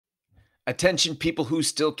Attention, people who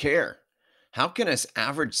still care. How can us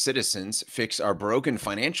average citizens fix our broken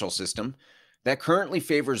financial system that currently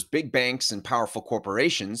favors big banks and powerful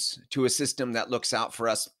corporations to a system that looks out for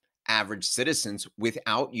us average citizens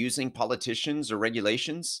without using politicians or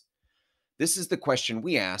regulations? This is the question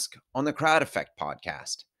we ask on the Crowd Effect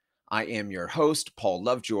podcast. I am your host, Paul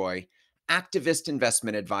Lovejoy, activist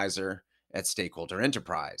investment advisor at Stakeholder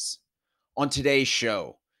Enterprise. On today's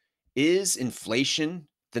show, is inflation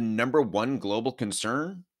the number one global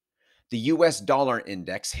concern? The US dollar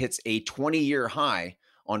index hits a 20-year high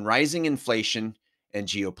on rising inflation and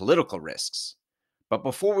geopolitical risks. But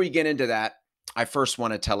before we get into that, I first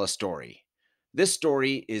want to tell a story. This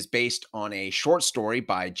story is based on a short story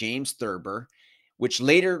by James Thurber, which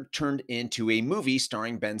later turned into a movie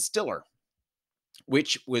starring Ben Stiller,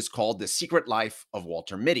 which was called The Secret Life of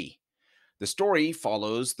Walter Mitty. The story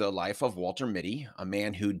follows the life of Walter Mitty, a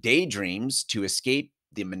man who daydreams to escape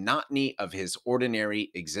the monotony of his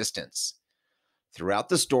ordinary existence. Throughout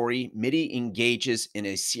the story, Mitty engages in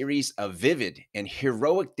a series of vivid and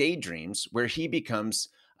heroic daydreams where he becomes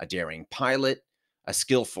a daring pilot, a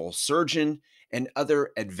skillful surgeon, and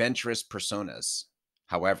other adventurous personas.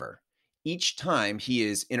 However, each time he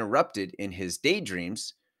is interrupted in his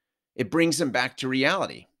daydreams, it brings him back to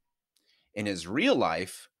reality. In his real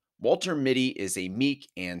life, Walter Mitty is a meek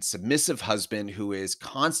and submissive husband who is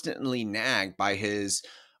constantly nagged by his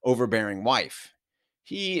overbearing wife.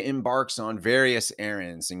 He embarks on various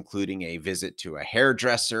errands, including a visit to a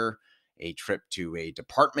hairdresser, a trip to a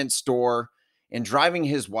department store, and driving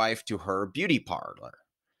his wife to her beauty parlor.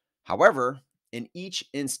 However, in each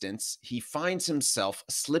instance, he finds himself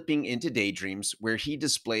slipping into daydreams where he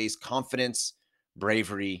displays confidence,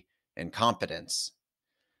 bravery, and competence.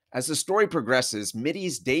 As the story progresses,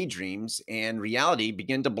 Mitty's daydreams and reality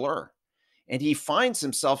begin to blur, and he finds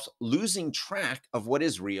himself losing track of what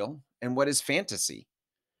is real and what is fantasy.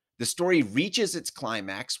 The story reaches its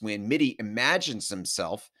climax when Mitty imagines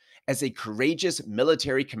himself as a courageous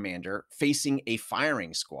military commander facing a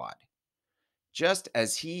firing squad. Just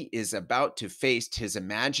as he is about to face his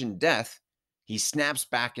imagined death, he snaps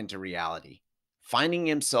back into reality, finding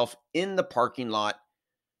himself in the parking lot,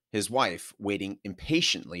 his wife waiting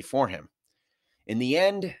impatiently for him. In the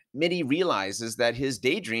end, Mitty realizes that his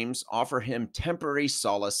daydreams offer him temporary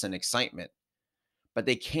solace and excitement, but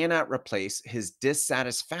they cannot replace his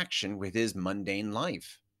dissatisfaction with his mundane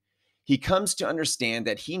life. He comes to understand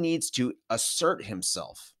that he needs to assert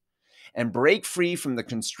himself and break free from the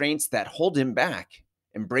constraints that hold him back,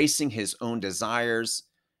 embracing his own desires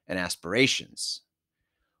and aspirations.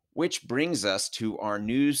 Which brings us to our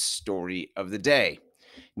news story of the day.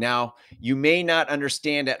 Now, you may not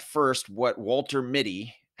understand at first what Walter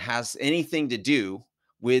Mitty has anything to do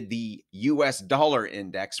with the US dollar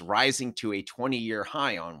index rising to a 20-year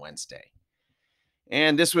high on Wednesday.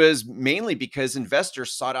 And this was mainly because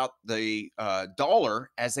investors sought out the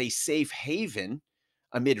dollar as a safe haven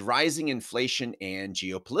amid rising inflation and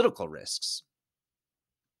geopolitical risks.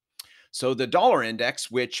 So the dollar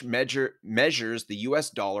index, which measures the US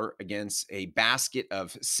dollar against a basket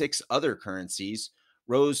of six other currencies,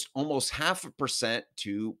 rose almost 0.5%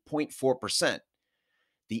 to 0.4%.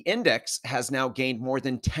 The index has now gained more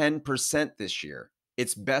than 10% this year,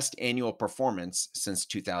 its best annual performance since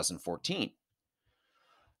 2014.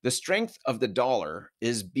 The strength of the dollar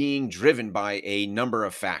is being driven by a number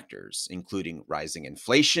of factors, including rising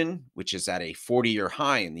inflation, which is at a 40-year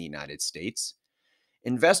high in the United States.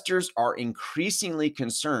 Investors are increasingly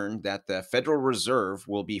concerned that the Federal Reserve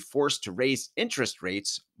will be forced to raise interest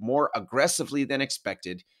rates more aggressively than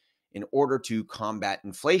expected in order to combat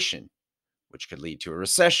inflation, which could lead to a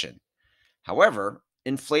recession. However,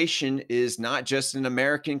 inflation is not just an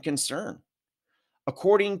American concern.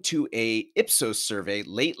 According to a Ipsos survey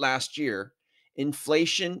late last year,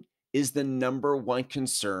 inflation is the number one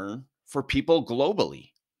concern for people globally.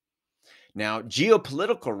 Now,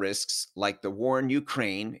 geopolitical risks like the war in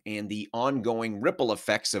Ukraine and the ongoing ripple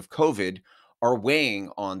effects of COVID are weighing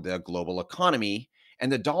on the global economy, and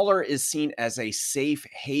the dollar is seen as a safe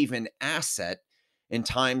haven asset in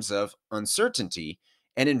times of uncertainty.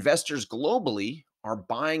 And investors globally are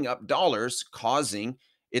buying up dollars, causing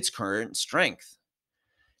its current strength.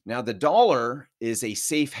 Now, the dollar is a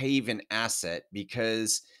safe haven asset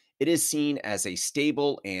because it is seen as a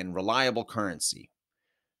stable and reliable currency.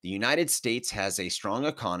 The United States has a strong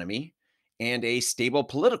economy and a stable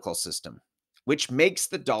political system, which makes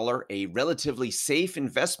the dollar a relatively safe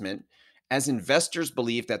investment as investors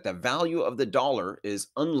believe that the value of the dollar is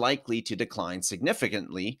unlikely to decline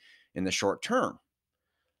significantly in the short term.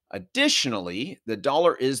 Additionally, the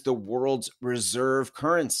dollar is the world's reserve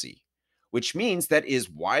currency, which means that is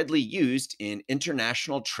widely used in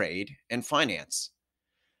international trade and finance.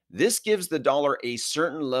 This gives the dollar a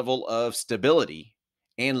certain level of stability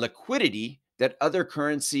and liquidity that other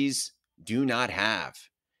currencies do not have,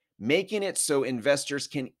 making it so investors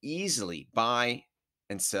can easily buy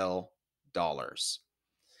and sell dollars.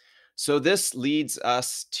 So, this leads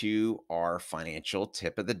us to our financial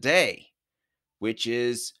tip of the day, which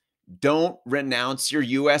is don't renounce your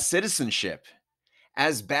US citizenship.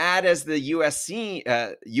 As bad as the US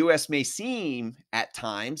may seem at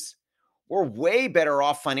times, we're way better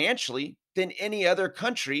off financially than any other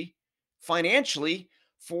country financially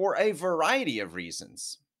for a variety of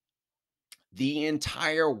reasons. The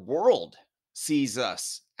entire world sees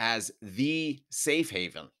us as the safe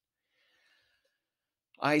haven.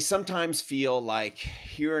 I sometimes feel like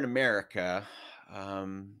here in America,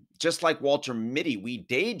 just like Walter Mitty, we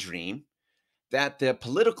daydream that the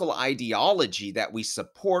political ideology that we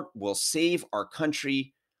support will save our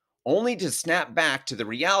country, only to snap back to the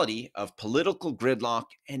reality of political gridlock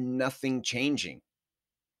and nothing changing.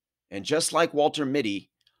 And just like Walter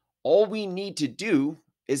Mitty, all we need to do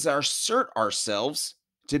is assert ourselves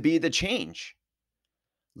to be the change.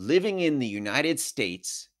 Living in the United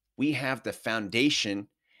States, we have the foundation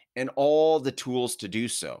and all the tools to do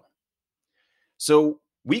so. So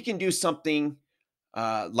we can do something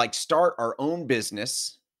like start our own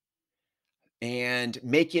business and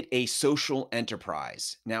make it a social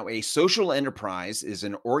enterprise. Now, a social enterprise is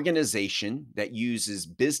an organization that uses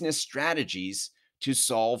business strategies to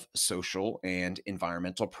solve social and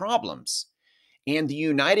environmental problems. And the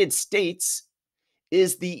United States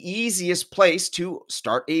is the easiest place to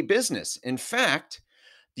start a business. In fact,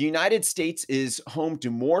 the United States is home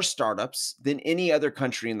to more startups than any other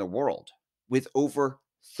country in the world, with over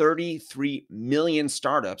 33 million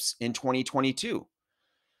startups in 2022.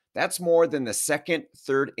 That's more than the second,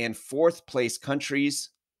 third, and fourth place countries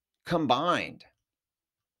combined.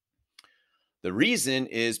 The reason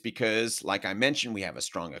is because, like I mentioned, we have a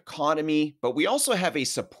strong economy, but we also have a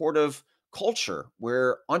supportive culture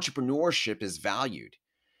where entrepreneurship is valued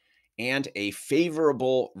and a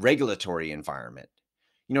favorable regulatory environment.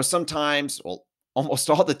 Sometimes, well, almost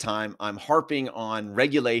all the time, I'm harping on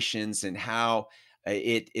regulations and how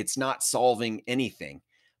it's not solving anything.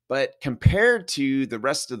 But compared to the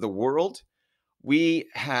rest of the world, we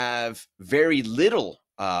have very little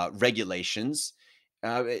regulations,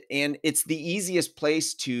 and it's the easiest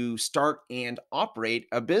place to start and operate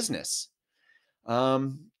a business.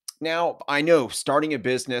 Um, Now, I know starting a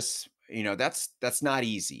business, that's not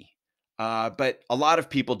easy, but a lot of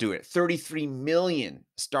people do it. 33 million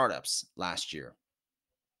startups last year.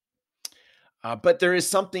 But there is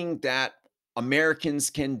something that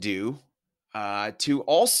Americans can do to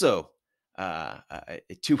also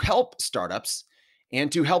to help startups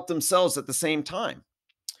and to help themselves at the same time.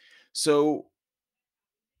 So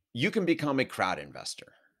you can become a crowd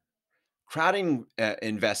investor.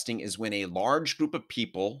 Investing is when a large group of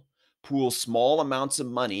people pool small amounts of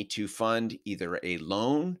money to fund either a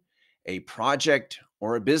loan, a project,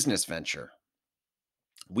 or a business venture.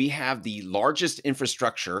 We have the largest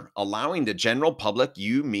infrastructure allowing the general public,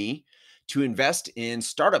 you, me, to invest in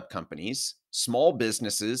startup companies, small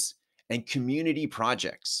businesses, and community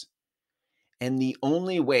projects. And the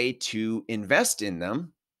only way to invest in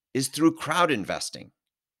them is through crowd investing.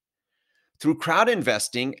 Through crowd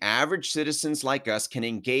investing, average citizens like us can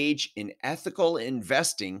engage in ethical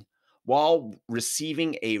investing while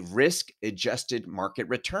receiving a risk adjusted market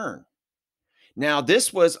return. Now,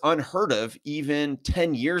 this was unheard of even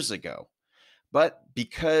 10 years ago. But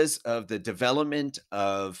because of the development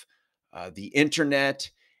of the internet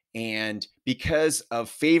and because of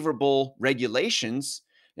favorable regulations,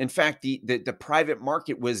 in fact, the private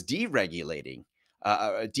market was deregulated,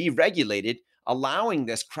 allowing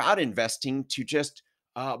this crowd investing to just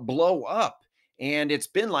blow up. And it's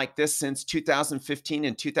been like this since 2015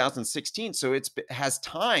 and 2016. So has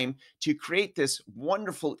time to create this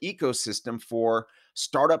wonderful ecosystem for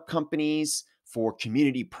startup companies, for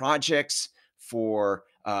community projects, for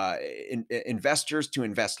investors to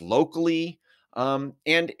invest locally.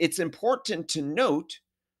 And it's important to note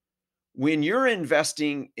when you're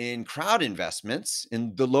investing in crowd investments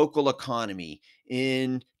in the local economy,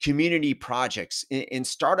 in community projects, in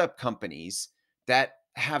startup companies that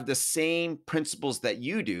have the same principles that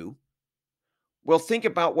you do, well, think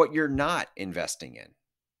about what you're not investing in: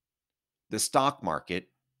 the stock market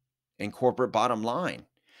and corporate bottom line.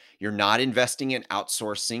 You're not investing in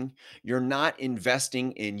outsourcing. You're not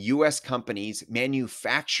investing in US companies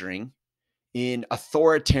manufacturing in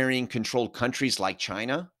authoritarian controlled countries like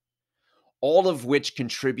China, all of which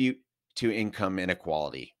contribute to income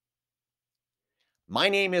inequality. My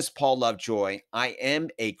name is Paul Lovejoy. I am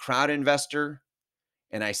a crowd investor,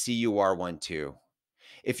 and I see you are one too.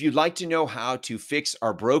 If you'd like to know how to fix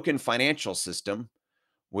our broken financial system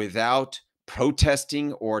without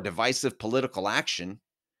protesting or divisive political action,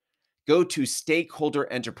 go to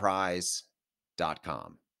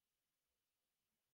stakeholderenterprise.com.